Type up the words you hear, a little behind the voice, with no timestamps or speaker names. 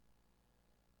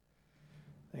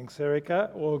Thanks,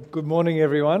 Erica. Well, good morning,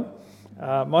 everyone.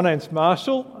 My name's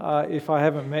Marshall, if I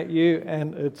haven't met you,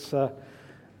 and it's a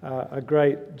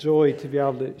great joy to be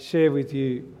able to share with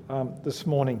you this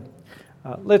morning.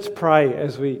 Let's pray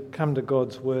as we come to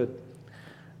God's Word.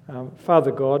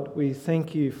 Father God, we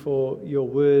thank you for your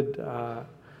Word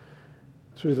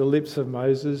through the lips of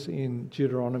Moses in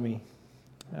Deuteronomy.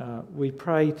 We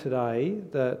pray today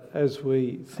that as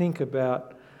we think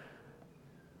about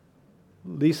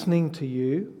listening to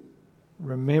you,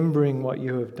 remembering what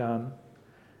you have done,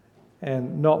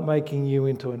 and not making you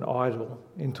into an idol,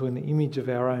 into an image of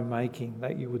our own making,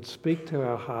 that you would speak to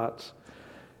our hearts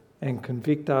and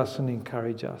convict us and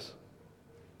encourage us.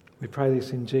 We pray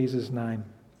this in Jesus' name.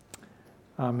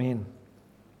 Amen.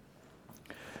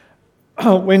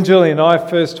 When Julie and I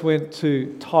first went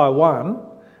to Taiwan,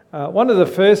 one of the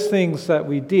first things that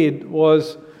we did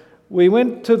was we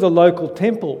went to the local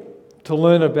temple to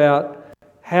learn about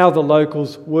how the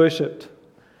locals worshipped.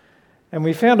 And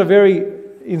we found a very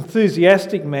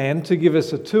enthusiastic man to give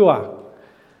us a tour.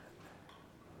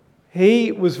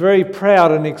 He was very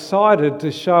proud and excited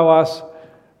to show us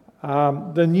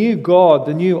the new god,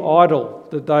 the new idol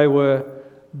that they were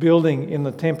building in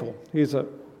the temple. Here's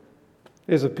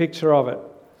a picture of it.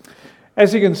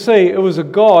 As you can see, it was a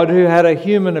god who had a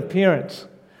human appearance.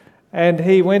 And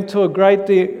he went into a great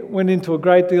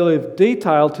deal of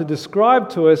detail to describe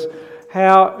to us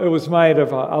how it was made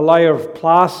of a layer of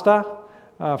plaster,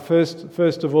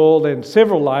 first of all, then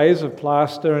several layers of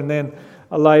plaster, and then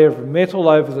a layer of metal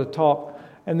over the top,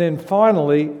 and then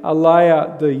finally a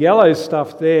layer, the yellow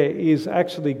stuff there is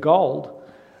actually gold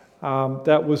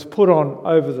that was put on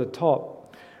over the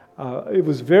top. It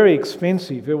was very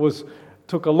expensive.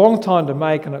 Took a long time to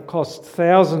make, and it cost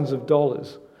thousands of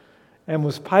dollars, and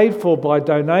was paid for by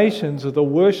donations of the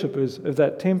worshippers of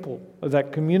that temple, of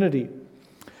that community.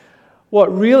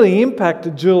 What really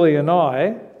impacted Julie and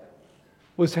I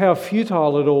was how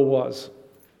futile it all was.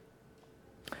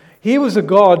 Here was a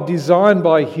God designed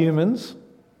by humans,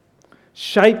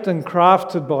 shaped and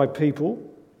crafted by people,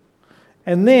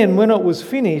 and then when it was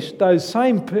finished, those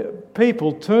same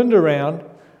people turned around,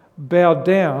 bowed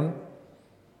down,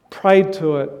 prayed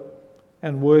to it,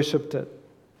 and worshipped it.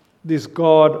 This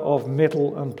God of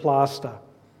metal and plaster.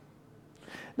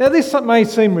 Now, this may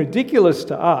seem ridiculous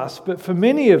to us, but for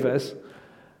many of us,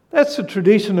 that's the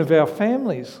tradition of our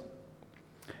families.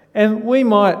 And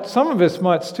some of us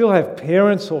might still have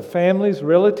parents or families,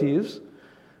 relatives,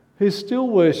 who still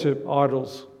worship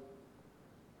idols.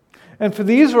 And for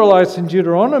the Israelites in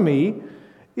Deuteronomy,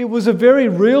 it was a very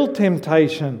real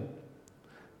temptation,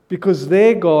 because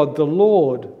their God, the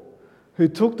Lord, who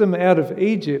took them out of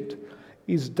Egypt,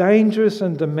 is dangerous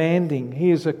and demanding.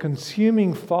 He is a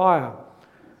consuming fire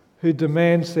who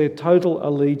demands their total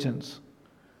allegiance.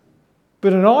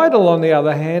 But an idol, on the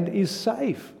other hand, is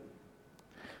safe.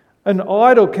 An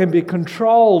idol can be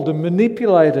controlled and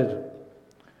manipulated.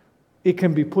 It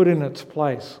can be put in its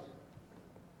place.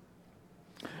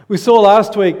 We saw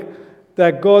last week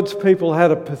that God's people had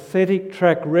a pathetic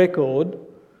track record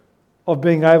of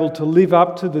being able to live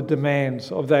up to the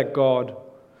demands of that God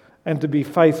and to be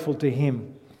faithful to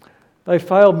Him. They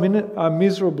failed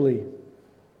miserably.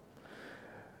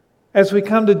 As we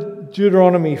come to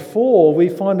Deuteronomy 4, we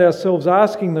find ourselves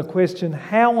asking the question,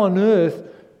 how on earth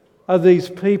are these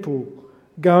people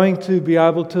going to be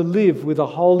able to live with a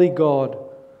holy God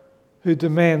who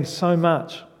demands so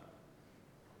much?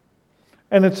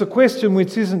 And it's a question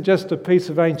which isn't just a piece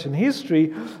of ancient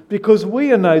history, because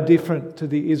we are no different to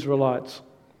the Israelites.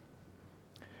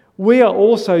 We are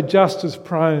also just as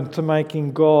prone to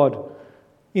making God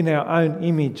in our own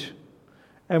image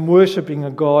and worshipping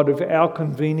a God of our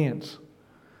convenience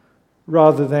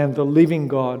rather than the living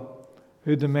God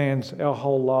who demands our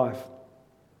whole life.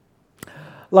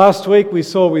 Last week we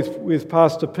saw with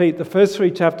Pastor Pete the first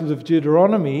 3 chapters of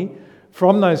Deuteronomy.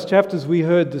 From those chapters we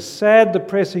heard the sad,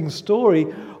 depressing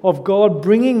story of God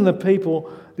bringing the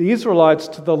people, the Israelites,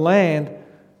 to the land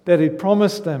that He'd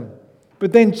promised them.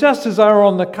 But then just as they were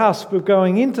on the cusp of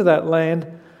going into that land,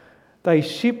 they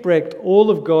shipwrecked all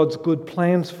of God's good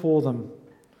plans for them.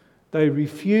 They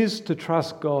refused to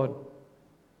trust God.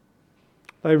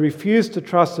 They refused to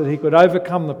trust that He could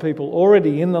overcome the people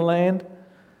already in the land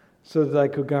so that they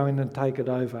could go in and take it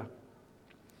over.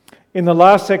 In the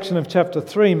last section of chapter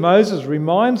 3, Moses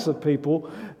reminds the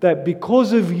people that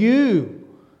because of you,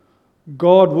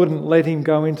 God wouldn't let him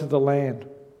go into the land.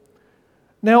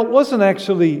 Now, it wasn't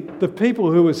actually the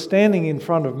people who were standing in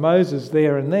front of Moses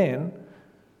there and then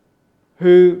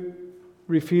who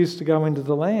refused to go into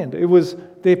the land. It was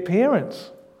their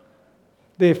parents,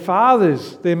 their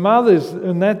fathers, their mothers,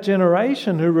 and that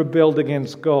generation who rebelled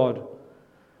against God.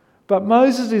 But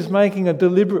Moses is making a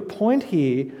deliberate point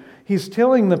here. He's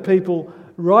telling the people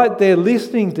right there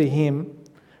listening to him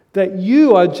that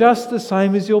you are just the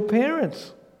same as your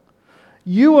parents.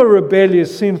 You are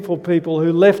rebellious, sinful people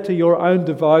who, left to your own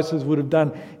devices, would have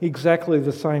done exactly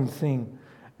the same thing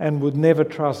and would never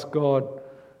trust God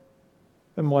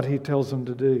and what he tells them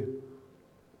to do.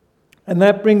 And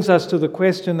that brings us to the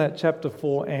question that chapter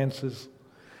 4 answers.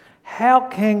 How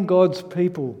can God's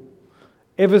people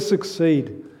ever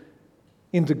succeed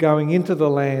into going into the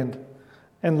land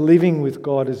and living with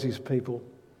God as his people?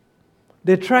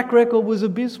 Their track record was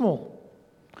abysmal.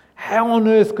 How on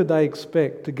earth could they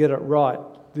expect to get it right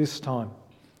this time?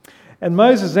 And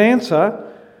Moses' answer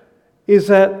is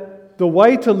that the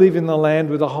way to live in the land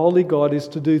with a holy God is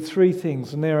to do three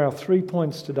things. And there are 3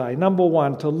 points today. Number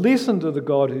 1, to listen to the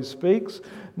God who speaks.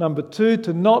 Number 2,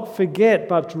 to not forget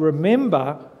but to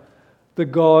remember the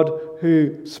God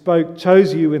who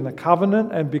chose you in the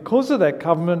covenant. And because of that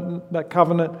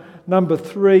covenant, number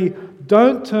 3,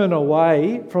 don't turn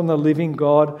away from the living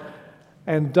God.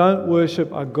 And don't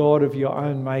worship a god of your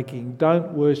own making.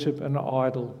 Don't worship an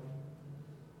idol.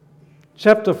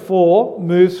 Chapter 4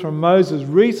 moves from Moses'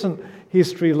 recent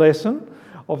history lesson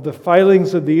of the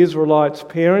failings of the Israelites'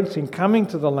 parents in coming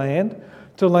to the land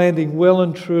to landing well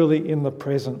and truly in the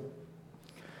present.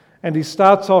 And he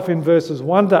starts off in verses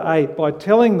 1 to 8 by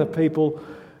telling the people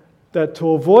that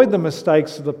to avoid the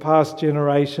mistakes of the past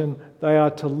generation, they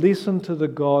are to listen to the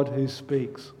God who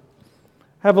speaks.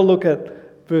 Have a look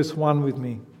at verse 1 with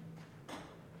me.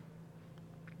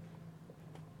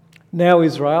 Now,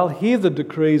 Israel, hear the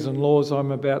decrees and laws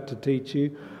I'm about to teach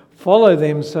you. Follow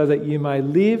them so that you may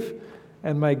live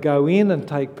and may go in and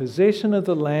take possession of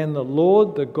the land the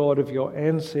Lord, the God of your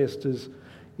ancestors,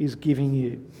 is giving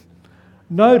you.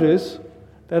 Notice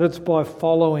that it's by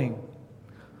following,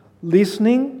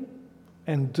 listening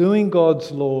and doing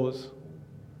God's laws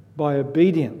by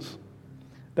obedience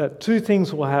that two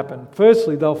things will happen.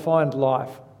 Firstly, they'll find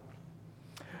life.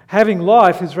 Having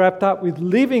life is wrapped up with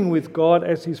living with God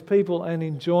as his people and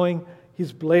enjoying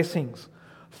his blessings,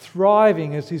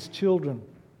 thriving as his children.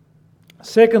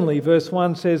 Secondly, verse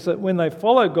 1 says that when they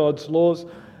follow God's laws,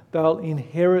 they'll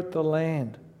inherit the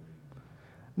land.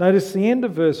 Notice the end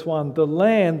of verse 1, the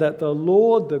land that the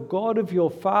Lord, the God of your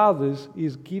fathers,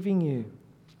 is giving you.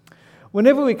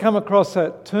 Whenever we come across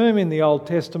that term in the Old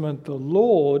Testament, the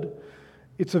Lord,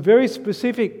 it's a very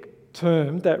specific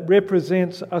term that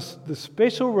represents the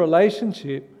special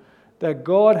relationship that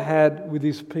God had with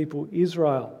his people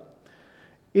Israel.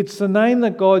 It's the name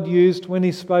that God used when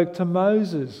he spoke to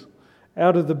Moses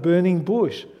out of the burning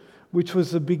bush, which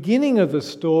was the beginning of the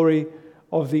story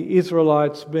of the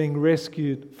Israelites being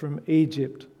rescued from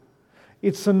Egypt.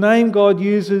 It's the name God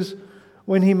uses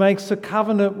when he makes a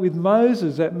covenant with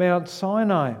Moses at Mount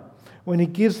Sinai, when he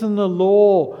gives them the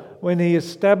law, when he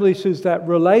establishes that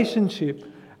relationship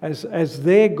as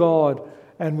their God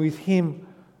and with him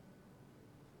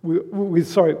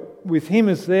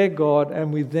as their God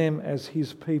and with them as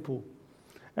his people.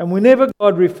 And whenever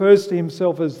God refers to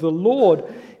himself as the Lord,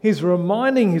 he's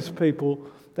reminding his people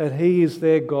that he is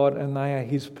their God and they are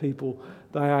his people.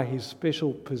 They are his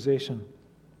special possession.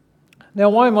 Now,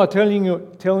 why am I telling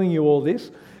you all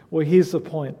this? Well, here's the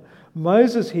point.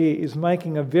 Moses here is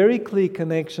making a very clear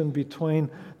connection between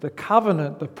the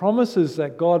covenant, the promises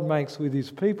that God makes with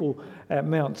his people at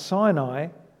Mount Sinai,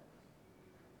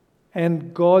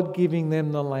 and God giving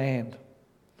them the land.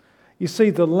 You see,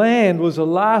 the land was a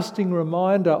lasting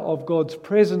reminder of God's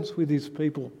presence with his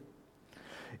people.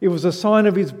 It was a sign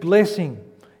of his blessing,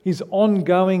 his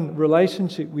ongoing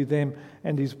relationship with them,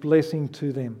 and his blessing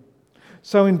to them.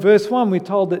 So in verse 1, we're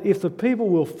told that if the people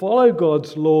will follow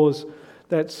God's laws,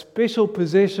 that special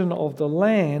possession of the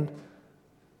land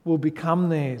will become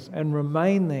theirs and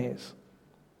remain theirs.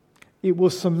 It will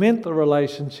cement the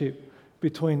relationship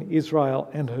between Israel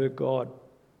and her God.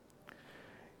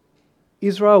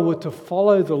 Israel were to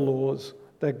follow the laws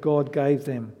that God gave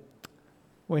them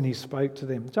when he spoke to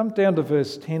them. Jump down to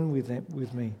verse 10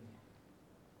 with me.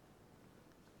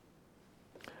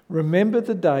 Remember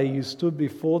the day you stood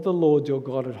before the Lord your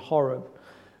God at Horeb,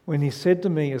 when he said to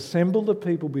me, assemble the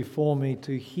people before me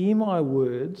to hear my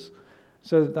words,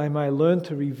 so that they may learn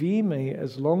to revere me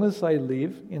as long as they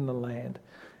live in the land,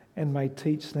 and may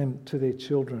teach them to their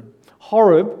children.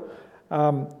 Horeb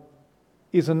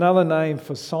is another name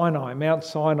for Sinai, Mount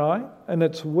Sinai, and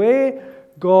it's where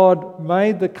God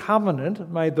made the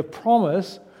covenant, made the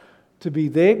promise to be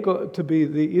their God, to be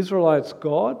the Israelites'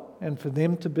 God, and for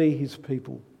them to be his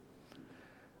people.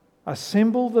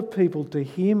 Assemble the people to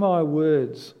hear my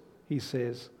words, he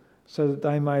says, so that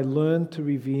they may learn to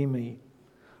revere me.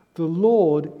 The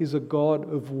Lord is a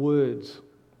God of words.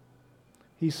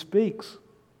 He speaks,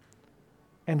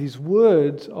 and his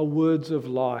words are words of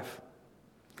life.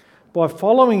 By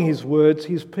following his words,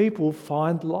 his people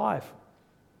find life.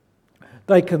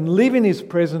 They can live in his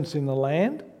presence in the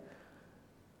land.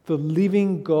 The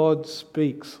living God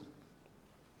speaks.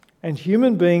 And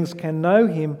human beings can know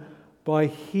him by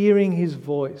hearing his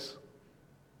voice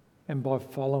and by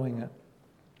following it.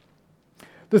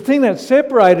 The thing that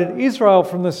separated Israel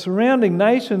from the surrounding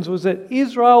nations was that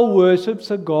Israel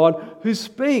worships a God who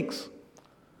speaks.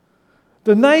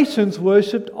 The nations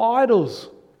worshipped idols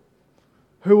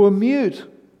who were mute.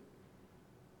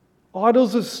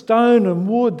 Idols of stone and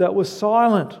wood that were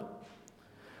silent.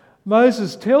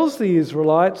 Moses tells the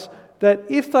Israelites that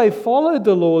if they followed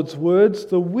the Lord's words,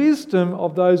 the wisdom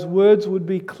of those words would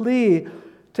be clear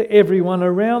to everyone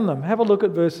around them. Have a look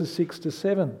at verses 6 to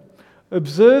 7.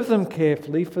 Observe them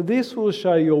carefully, for this will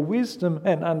show your wisdom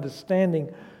and understanding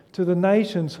to the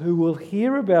nations who will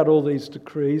hear about all these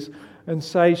decrees and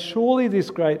say, surely this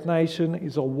great nation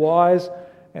is a wise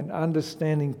and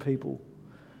understanding people.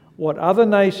 What other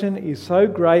nation is so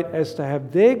great as to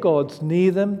have their gods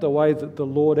near them the way that the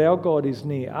Lord our God is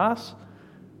near us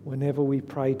whenever we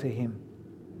pray to him?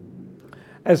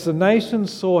 As the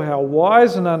nations saw how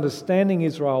wise and understanding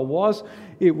Israel was,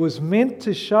 it was meant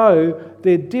to show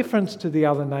their difference to the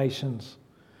other nations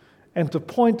and to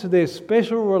point to their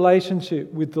special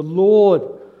relationship with the Lord,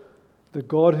 the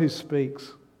God who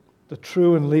speaks, the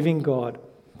true and living God.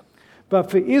 But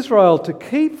for Israel to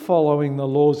keep following the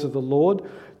laws of the Lord,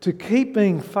 to keep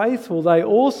being faithful, they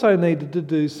also needed to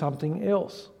do something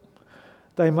else.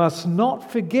 They must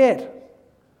not forget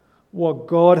what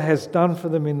God has done for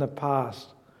them in the past,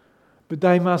 but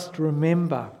they must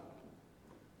remember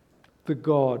the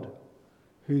God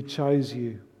who chose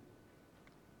you.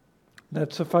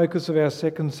 That's the focus of our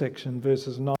second section,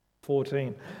 verses 9 to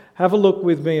 14. Have a look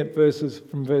with me at verses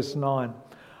from verse 9.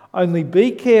 Only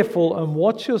be careful and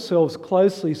watch yourselves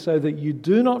closely so that you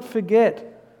do not forget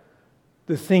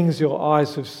the things your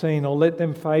eyes have seen, or let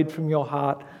them fade from your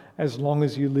heart as long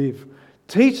as you live.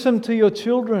 Teach them to your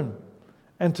children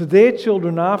and to their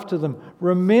children after them.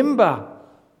 Remember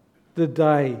the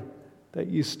day that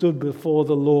you stood before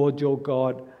the Lord your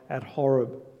God at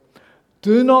Horeb.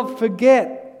 Do not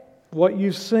forget what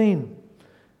you've seen.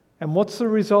 And what's the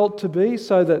result to be?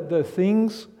 So that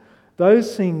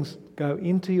those things go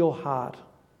into your heart.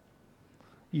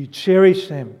 You cherish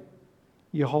them.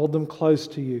 You hold them close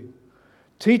to you.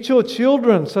 Teach your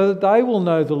children so that they will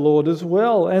know the Lord as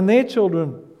well, and their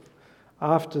children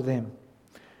after them.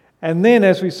 And then,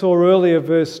 as we saw earlier,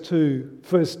 verse 10,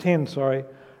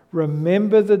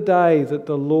 remember the day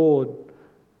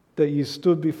that you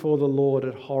stood before the Lord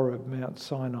at Horeb, Mount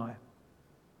Sinai.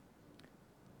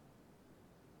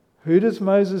 Who does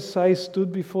Moses say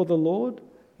stood before the Lord?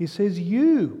 He says,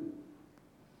 you.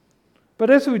 But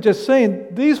as we've just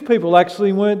seen, these people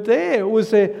actually weren't there. It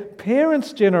was their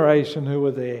parents' generation who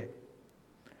were there.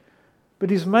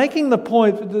 But he's making the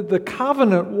point that the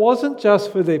covenant wasn't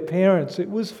just for their parents, it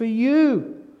was for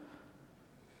you.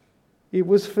 It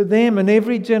was for them and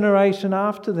every generation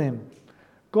after them.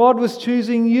 God was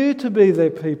choosing you to be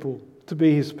their people, to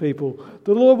be his people.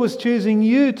 The Lord was choosing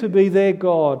you to be their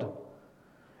God.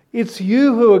 It's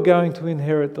you who are going to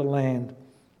inherit the land.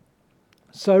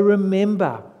 So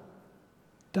remember,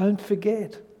 don't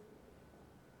forget.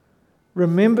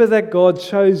 Remember that God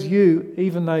chose you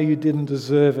even though you didn't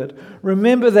deserve it.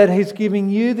 Remember that he's giving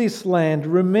you this land.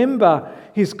 Remember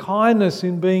his kindness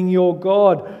in being your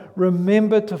God.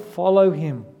 Remember to follow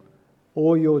him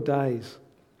all your days.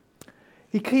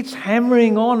 He keeps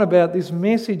hammering on about this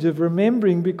message of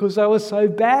remembering because they were so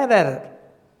bad at it.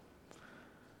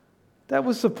 That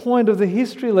was the point of the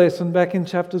history lesson back in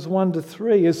chapters 1 to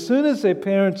 3. As soon as their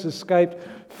parents escaped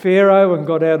Pharaoh and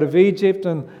got out of Egypt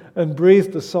and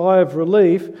breathed a sigh of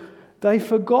relief, they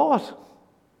forgot.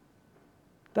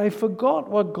 They forgot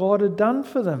what God had done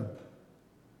for them.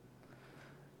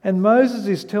 And Moses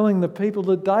is telling the people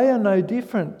that they are no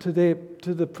different to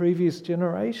the previous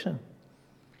generation.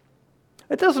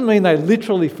 It doesn't mean they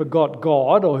literally forgot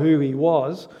God or who he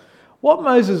was. What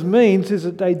Moses means is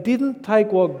that they didn't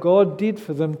take what God did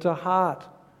for them to heart.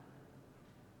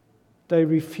 They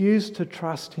refused to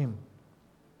trust him.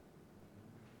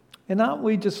 And aren't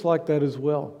we just like that as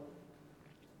well?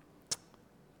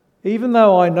 Even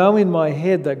though I know in my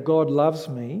head that God loves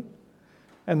me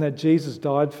and that Jesus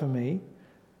died for me,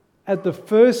 at the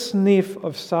first sniff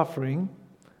of suffering,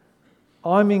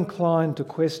 I'm inclined to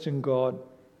question God.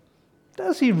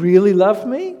 Does he really love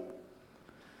me?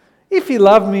 If he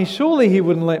loved me, surely he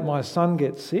wouldn't let my son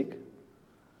get sick.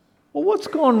 Well, what's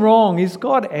gone wrong? Is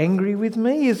God angry with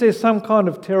me? Is there some kind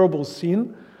of terrible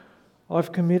sin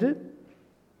I've committed?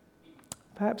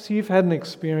 Perhaps you've had an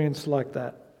experience like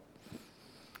that.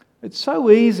 It's so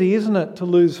easy, isn't it, to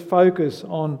lose focus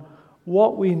on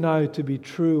what we know to be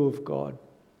true of God.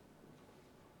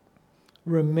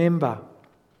 Remember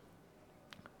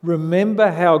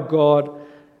how God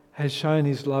has shown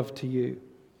his love to you.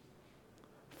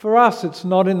 For us, it's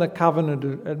not in the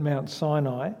covenant at Mount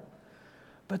Sinai,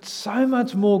 but so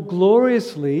much more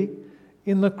gloriously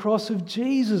in the cross of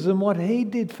Jesus and what he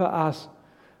did for us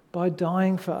by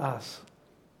dying for us.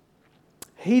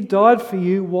 He died for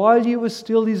you while you were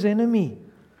still his enemy.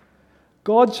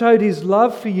 God showed his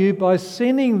love for you by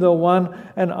sending his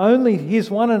one and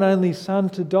only Son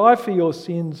to die for your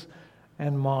sins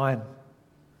and mine.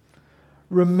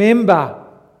 Remember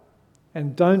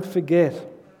and don't forget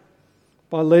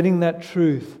by letting that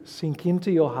truth sink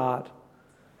into your heart.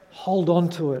 Hold on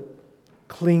to it.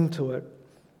 Cling to it.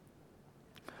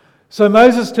 So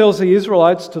Moses tells the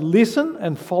Israelites to listen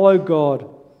and follow God.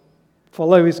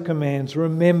 Follow his commands.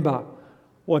 Remember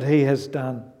what he has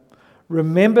done.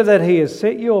 Remember that he has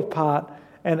set you apart,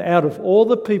 and out of all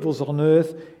the peoples on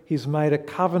earth, he's made a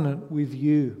covenant with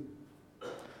you.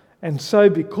 And so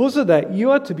because of that,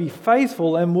 you are to be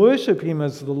faithful and worship him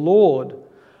as the Lord,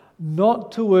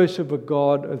 not to worship a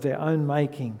god of their own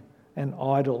making, an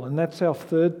idol. And that's our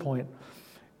third point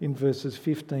in verses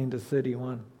 15 to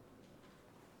 31.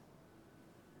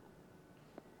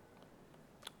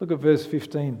 Look at verse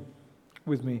 15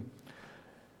 with me.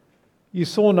 You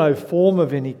saw no form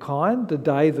of any kind the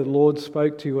day the Lord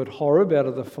spoke to you at Horeb out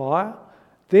of the fire.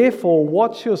 Therefore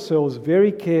watch yourselves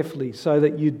very carefully so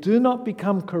that you do not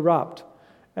become corrupt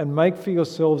and make for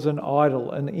yourselves an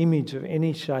idol, an image of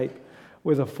any shape,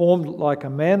 whether formed like a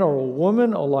man or a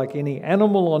woman, or like any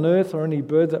animal on earth or any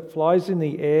bird that flies in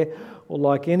the air, or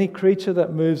like any creature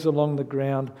that moves along the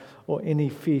ground, or any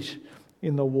fish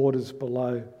in the waters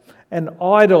below. An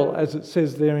idol, as it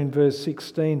says there in verse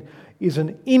 16, is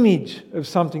an image of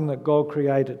something that God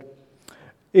created.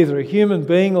 Either a human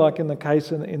being, like in the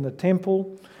case in the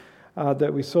temple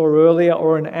that we saw earlier,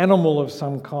 or an animal of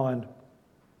some kind.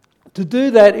 To do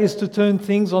that is to turn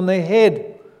things on their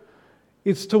head.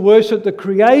 It's to worship the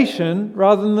creation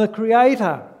rather than the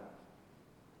Creator.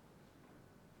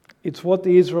 It's what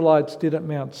the Israelites did at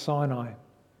Mount Sinai.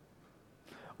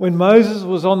 When Moses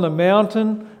was on the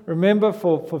mountain, remember,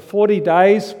 for 40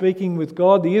 days speaking with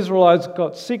God, the Israelites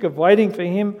got sick of waiting for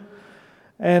him,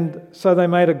 and so they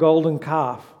made a golden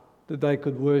calf that they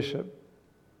could worship.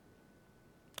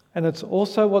 And it's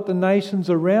also what the nations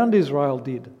around Israel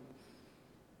did.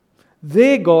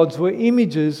 Their gods were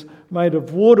images made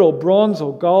of wood or bronze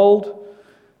or gold,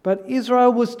 but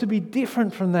Israel was to be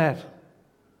different from that.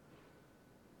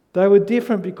 They were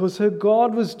different because her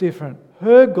God was different.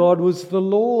 Her God was the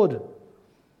Lord.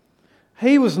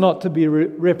 He was not to be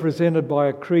represented by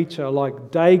a creature like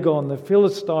Dagon, the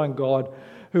Philistine god,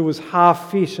 who was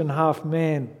half fish and half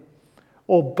man,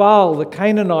 or Baal, the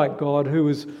Canaanite god, who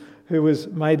was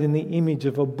made in the image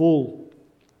of a bull.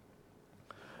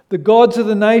 The gods of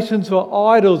the nations were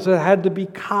idols that had to be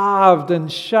carved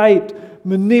and shaped,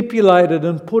 manipulated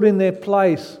and put in their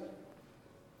place.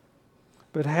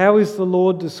 But how is the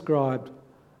Lord described?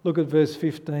 Look at verse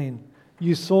 15.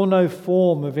 You saw no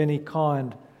form of any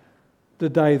kind the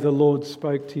day the Lord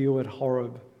spoke to you at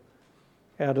Horeb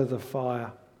out of the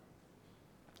fire.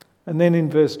 And then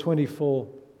in verse 24,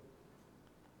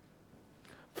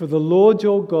 for the Lord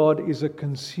your God is a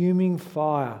consuming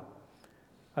fire,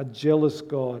 a jealous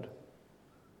God.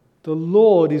 The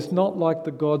Lord is not like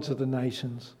the gods of the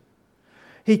nations.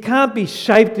 He can't be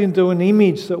shaped into an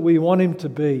image that we want him to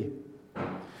be.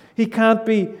 He can't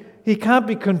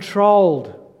be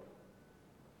controlled.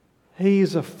 He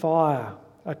is a fire,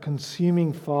 a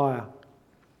consuming fire.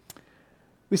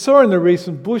 We saw in the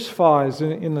recent bushfires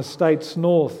in the states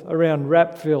north around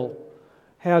Rapville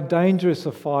how dangerous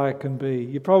a fire can be.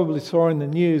 You probably saw in the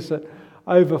news that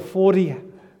over 40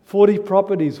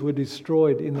 properties were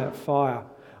destroyed in that fire.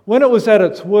 When it was at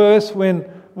its worst, when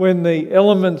the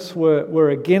elements were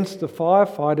against the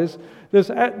firefighters,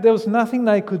 there was nothing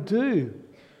they could do.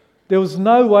 There was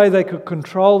no way they could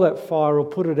control that fire or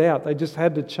put it out. They just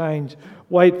had to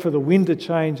wait for the wind to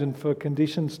change and for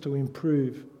conditions to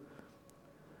improve.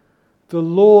 The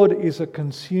Lord is a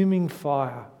consuming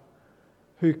fire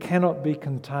who cannot be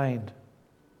contained.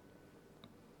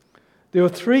 There are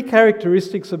three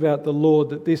characteristics about the Lord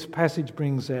that this passage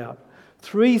brings out.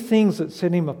 Three things that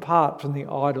set him apart from the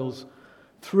idols.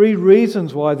 Three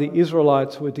reasons why the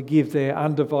Israelites were to give their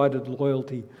undivided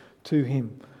loyalty to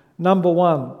him. Number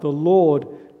one, the Lord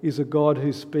is a God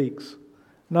who speaks.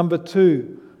 Number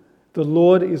 2, the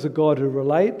Lord is a God who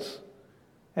relates.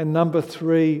 And number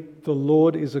 3, the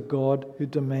Lord is a God who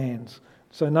demands.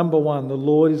 So number 1, the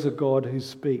Lord is a God who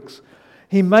speaks.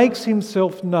 He makes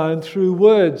himself known through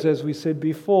words, as we said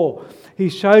before. He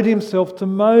showed himself to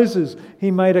Moses.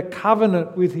 He made a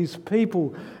covenant with his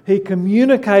people. He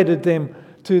communicated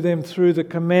to them through the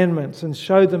commandments and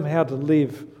showed them how to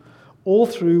live, all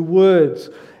through words.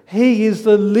 He is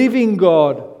the living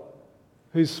God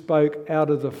who spoke out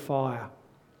of the fire.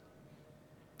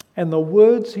 And the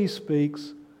words he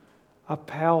speaks are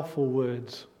powerful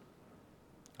words.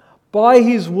 By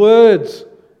his words,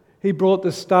 he brought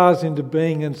the stars into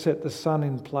being and set the sun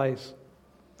in place.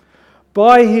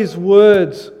 By his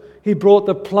words, he brought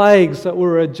the plagues that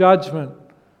were a judgment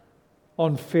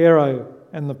on Pharaoh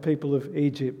and the people of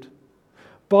Egypt.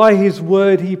 By his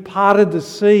word, he parted the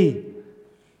sea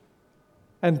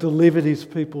and delivered his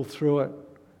people through it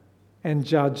and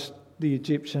judged the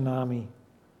Egyptian army.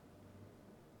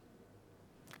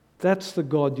 That's the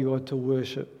God you are to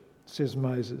worship, says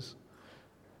Moses.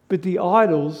 But the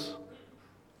idols,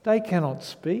 they cannot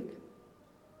speak.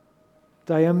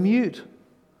 They are mute.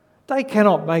 They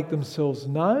cannot make themselves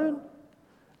known.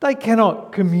 They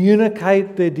cannot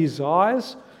communicate their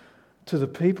desires to the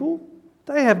people.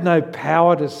 They have no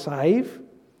power to save.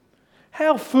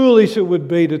 How foolish it would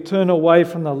be to turn away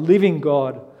from the living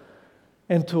God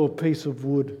and to a piece of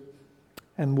wood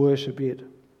and worship it.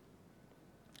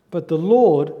 But the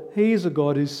Lord, he is a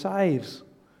God who saves.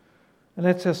 And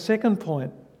that's our second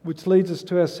point, which leads us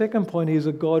to our second point. He is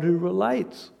a God who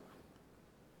relates.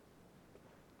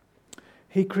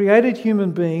 He created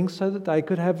human beings so that they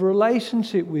could have a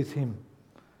relationship with him.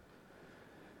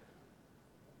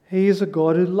 He is a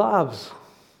God who loves,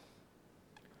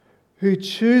 who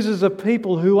chooses a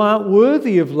people who aren't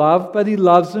worthy of love, but he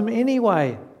loves them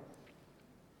anyway.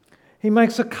 He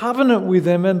makes a covenant with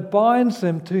them and binds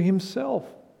them to himself.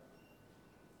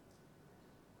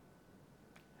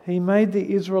 He made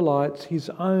the Israelites his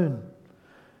own.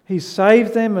 He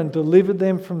saved them and delivered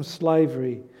them from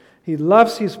slavery. He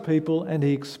loves his people and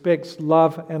he expects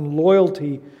love and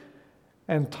loyalty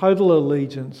and total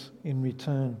allegiance in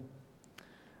return.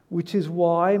 Which is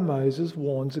why Moses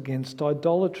warns against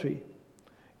idolatry.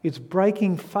 It's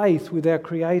breaking faith with our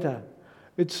Creator.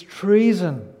 It's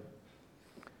treason.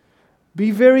 Be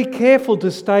very careful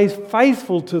to stay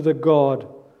faithful to the God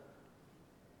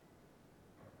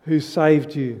who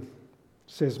saved you,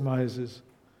 says Moses,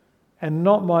 and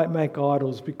not might make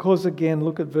idols, because again,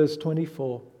 look at verse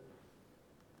 24.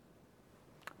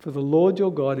 For the Lord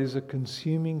your God is a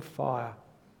consuming fire,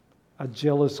 a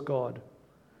jealous God.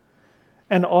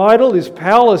 An idol is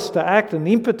powerless to act and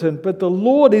impotent, but the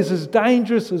Lord is as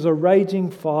dangerous as a raging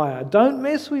fire. Don't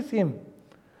mess with him.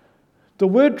 The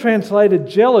word translated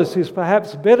jealous is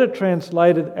perhaps better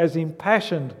translated as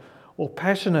impassioned or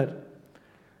passionate,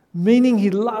 meaning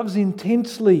he loves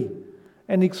intensely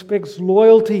and expects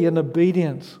loyalty and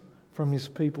obedience from his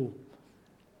people.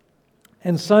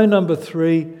 And so, number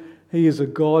 3, he is a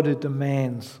God who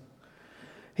demands.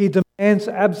 He demands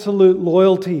absolute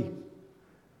loyalty.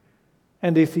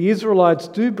 And if the Israelites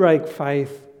do break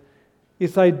faith,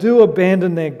 if they do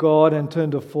abandon their God and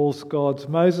turn to false gods,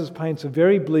 Moses paints a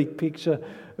very bleak picture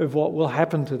of what will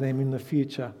happen to them in the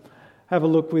future. Have a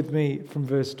look with me from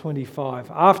verse 25.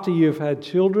 After you've had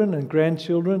children and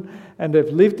grandchildren and have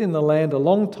lived in the land a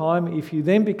long time, if you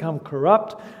then become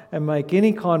corrupt and make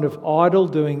any kind of idol,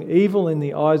 doing evil in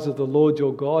the eyes of the Lord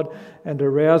your God and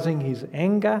arousing his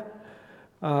anger,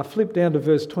 flip down to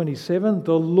verse 27.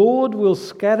 The Lord will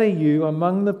scatter you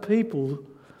among the people,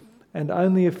 and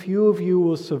only a few of you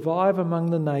will survive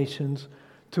among the nations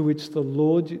to which the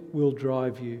Lord will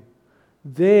drive you.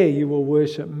 There you will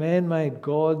worship man-made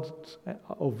gods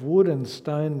of wood and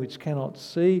stone which cannot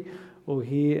see or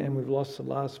hear, and we've lost the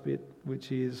last bit, which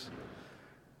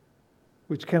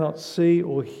cannot see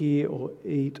or hear or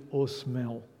eat or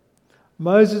smell.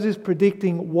 Moses is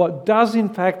predicting what does in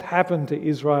fact happen to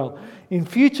Israel. In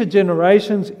future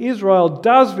generations, Israel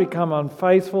does become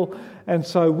unfaithful and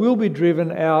so will be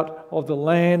driven out of the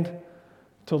land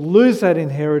to lose that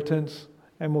inheritance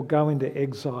and will go into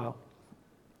exile.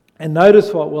 And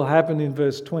notice what will happen in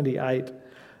verse 28.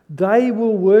 They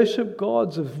will worship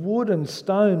gods of wood and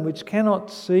stone which cannot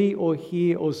see or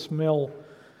hear or smell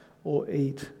or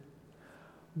eat.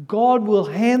 God will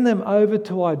hand them over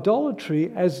to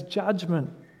idolatry as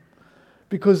judgment,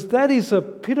 because that is a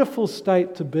pitiful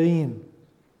state to be in.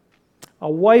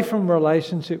 Away from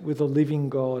relationship with a living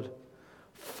God,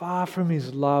 far from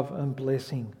his love and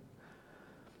blessing.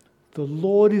 The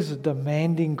Lord is a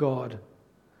demanding God,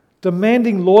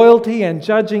 demanding loyalty and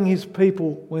judging his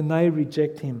people when they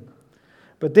reject him.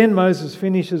 But then Moses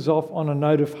finishes off on a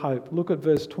note of hope. Look at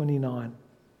verse 29.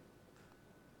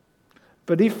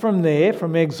 But if from there,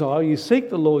 from exile, you seek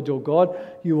the Lord your God,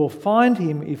 you will find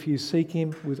him if you seek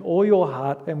him with all your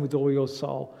heart and with all your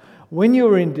soul. When you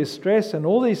are in distress and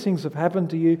all these things have happened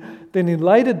to you, then in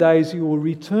later days you will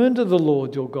return to the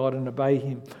Lord your God and obey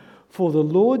him. For the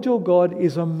Lord your God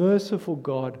is a merciful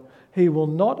God. He will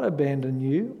not abandon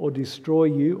you or destroy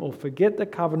you or forget the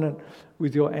covenant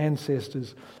with your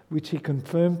ancestors, which he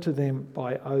confirmed to them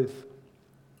by oath.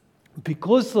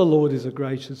 Because the Lord is a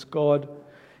gracious God,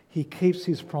 he keeps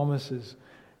his promises.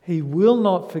 He will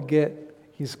not forget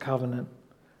his covenant.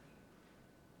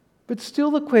 But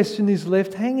still the question is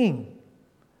left hanging.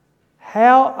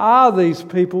 How are these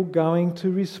people going to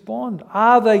respond?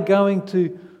 Are they going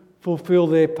to fulfill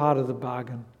their part of the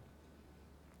bargain?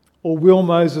 Or will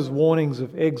Moses' warnings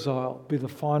of exile be the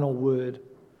final word?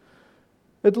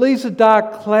 It leaves a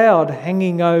dark cloud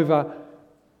hanging over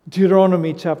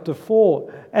Deuteronomy chapter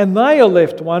 4. And they are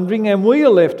left wondering, and we are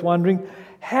left wondering,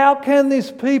 how can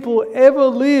this people ever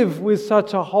live with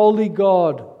such a holy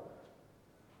God,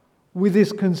 with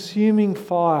this consuming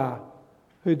fire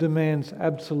who demands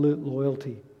absolute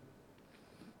loyalty?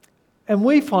 And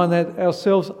we find that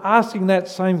ourselves asking that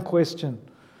same question,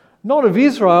 not of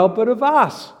Israel, but of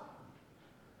us.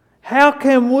 How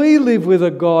can we live with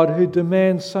a God who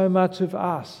demands so much of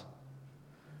us?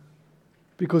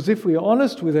 Because if we're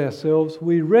honest with ourselves,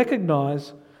 we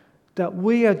recognise that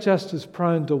we are just as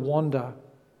prone to wander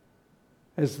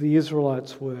as the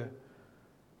Israelites were.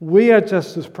 We are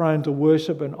just as prone to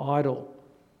worship an idol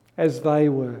as they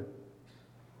were.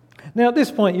 Now at this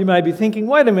point you may be thinking,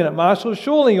 wait a minute, Marshall,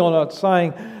 surely you're not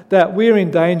saying that we're in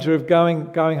danger of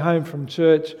going home from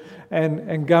church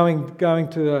and going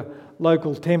to the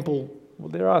local temple. Well,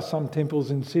 there are some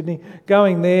temples in Sydney.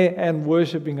 Going there and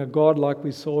worshipping a God like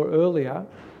we saw earlier,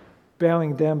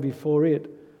 bowing down before it.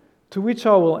 To which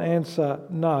I will answer,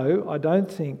 no, I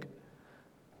don't think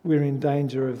we're in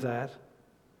danger of that.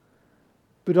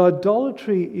 But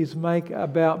idolatry is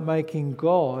about making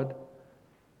God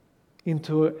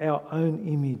into our own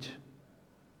image.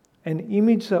 An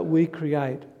image that we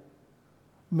create.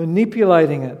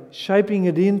 Manipulating it, shaping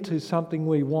it into something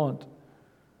we want.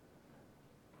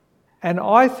 And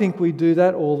I think we do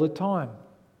that all the time.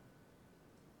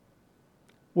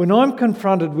 When I'm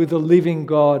confronted with a living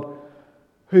God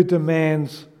who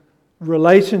demands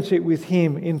relationship with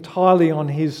him entirely on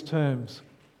his terms,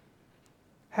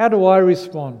 how do I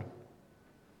respond?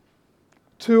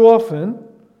 Too often,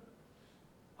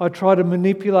 I try to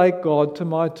manipulate God to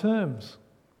my terms.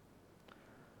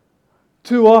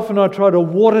 Too often, I try to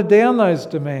water down those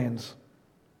demands,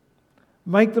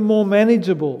 make them more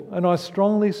manageable, and I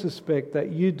strongly suspect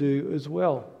that you do as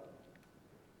well.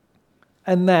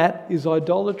 And that is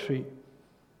idolatry.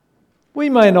 We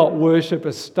may not worship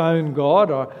a stone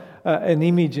god or an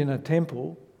image in a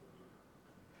temple,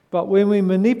 but when we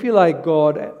manipulate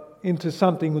God into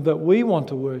something that we want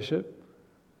to worship,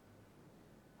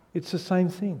 it's the same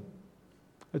thing.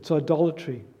 It's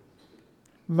idolatry.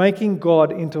 Making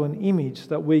God into an image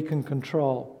that we can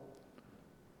control.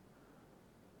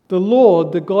 The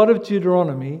Lord, the God of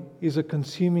Deuteronomy, is a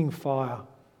consuming fire.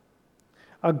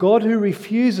 A God who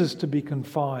refuses to be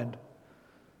confined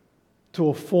to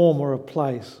a form or a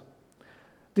place.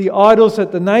 The idols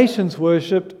that the nations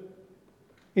worshipped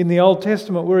in the Old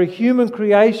Testament were a human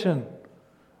creation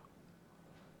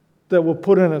that were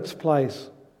put in its place,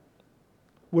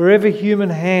 wherever human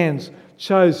hands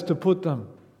chose to put them.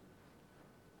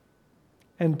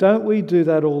 And don't we do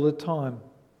that all the time?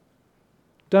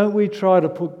 Don't we try to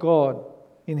put God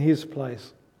in his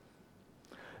place?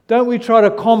 Don't we try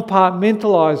to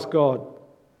compartmentalize God?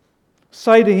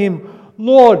 Say to him,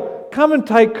 Lord, come and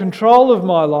take control of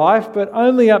my life, but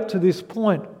only up to this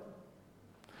point.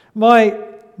 My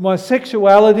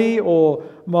sexuality or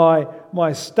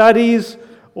my studies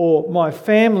or my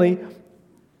family,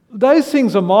 those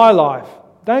things are my life.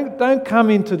 Don't come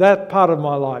into that part of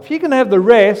my life. You can have the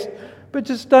rest, but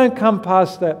just don't come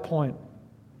past that point.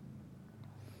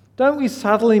 Don't we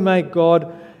subtly make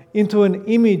God into an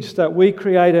image that we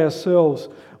create ourselves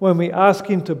when we ask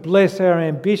him to bless our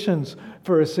ambitions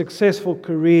for a successful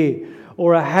career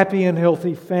or a happy and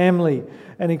healthy family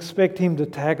and expect him to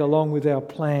tag along with our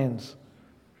plans?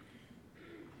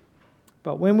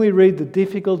 But when we read the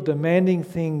difficult, demanding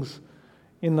things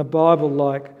in the Bible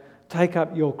like take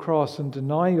up your cross and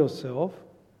deny yourself,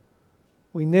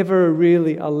 we never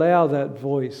really allow that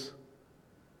voice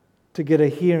to get a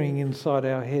hearing inside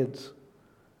our heads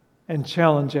and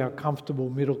challenge our comfortable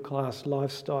middle-class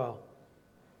lifestyle.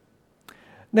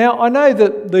 Now, I know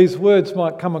that these words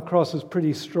might come across as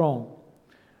pretty strong,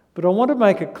 But I want to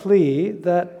make it clear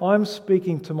that I'm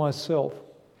speaking to myself,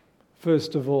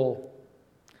 first of all,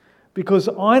 because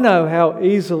I know how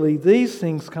easily these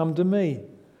things come to me,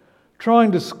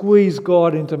 trying to squeeze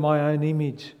God into my own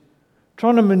image,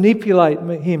 trying to manipulate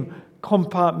Him,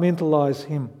 compartmentalise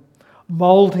Him,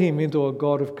 mould Him into a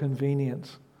God of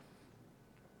convenience.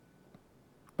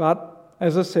 But,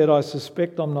 as I said, I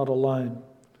suspect I'm not alone,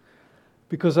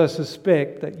 because I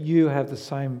suspect that you have the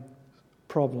same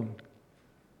problem.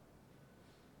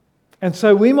 And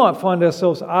so we might find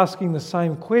ourselves asking the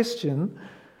same question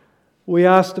we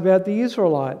asked about the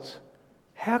Israelites.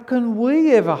 How can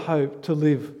we ever hope to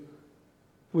live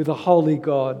with a holy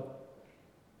God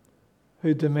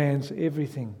who demands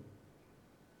everything?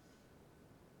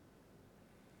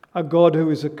 A God who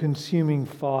is a consuming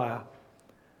fire.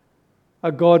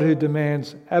 A God who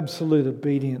demands absolute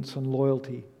obedience and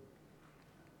loyalty.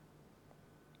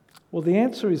 Well, the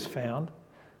answer is found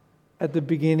at the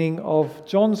beginning of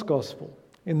John's Gospel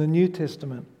in the New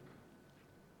Testament.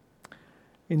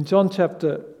 In John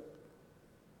chapter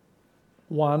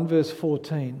 1, verse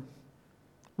 14,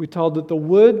 we're told that the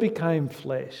Word became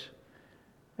flesh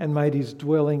and made His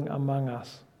dwelling among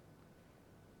us.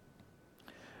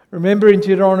 Remember in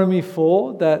Deuteronomy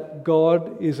 4 that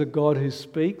God is a God who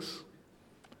speaks,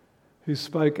 who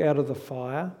spoke out of the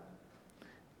fire.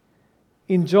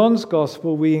 In John's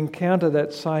Gospel, we encounter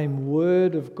that same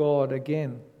Word of God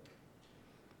again.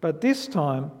 But this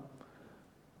time,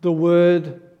 the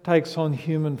Word takes on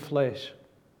human flesh.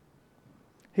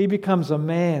 He becomes a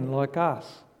man like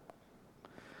us.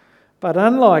 But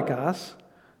unlike us,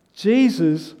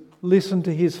 Jesus listened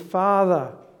to His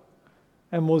Father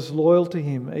and was loyal to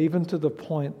Him, even to the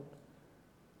point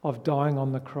of dying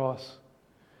on the cross.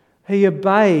 He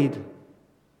obeyed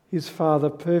His Father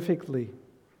perfectly.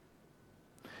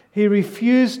 He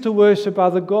refused to worship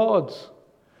other gods.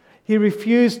 He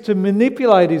refused to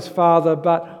manipulate His Father,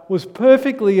 but was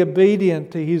perfectly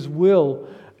obedient to His will,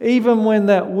 even when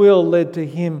that will led to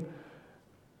Him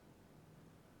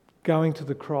going to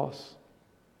the cross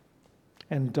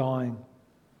and dying.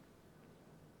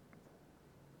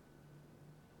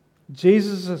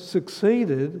 Jesus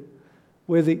succeeded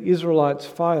where the Israelites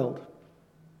failed,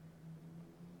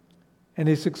 and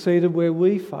He succeeded where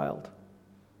we failed.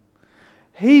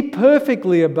 He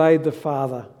perfectly obeyed the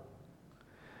Father.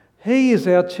 He is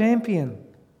our champion.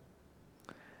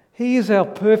 He is our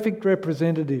perfect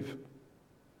representative.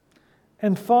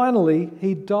 And finally,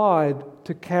 He died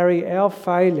to carry our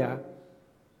failure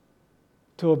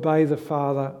to obey the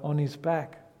Father on His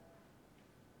back.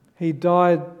 He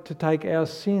died to take our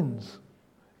sins,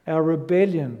 our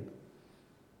rebellion,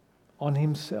 on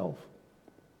Himself.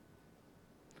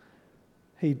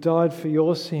 He died for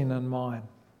your sin and mine.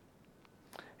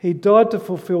 He died to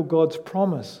fulfill God's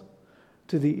promise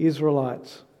to the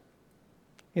Israelites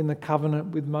in the covenant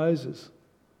with Moses.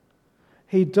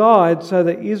 He died so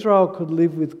that Israel could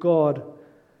live with God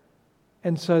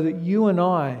and so that you and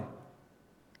I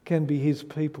can be His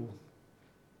people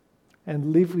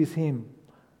and live with Him,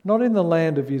 not in the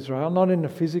land of Israel, not in a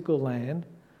physical land,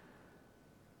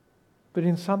 but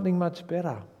in something much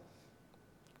better,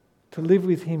 to live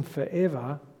with Him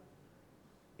forever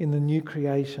in the new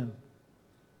creation,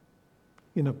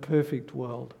 in a perfect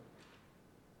world.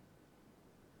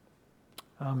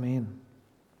 Amen.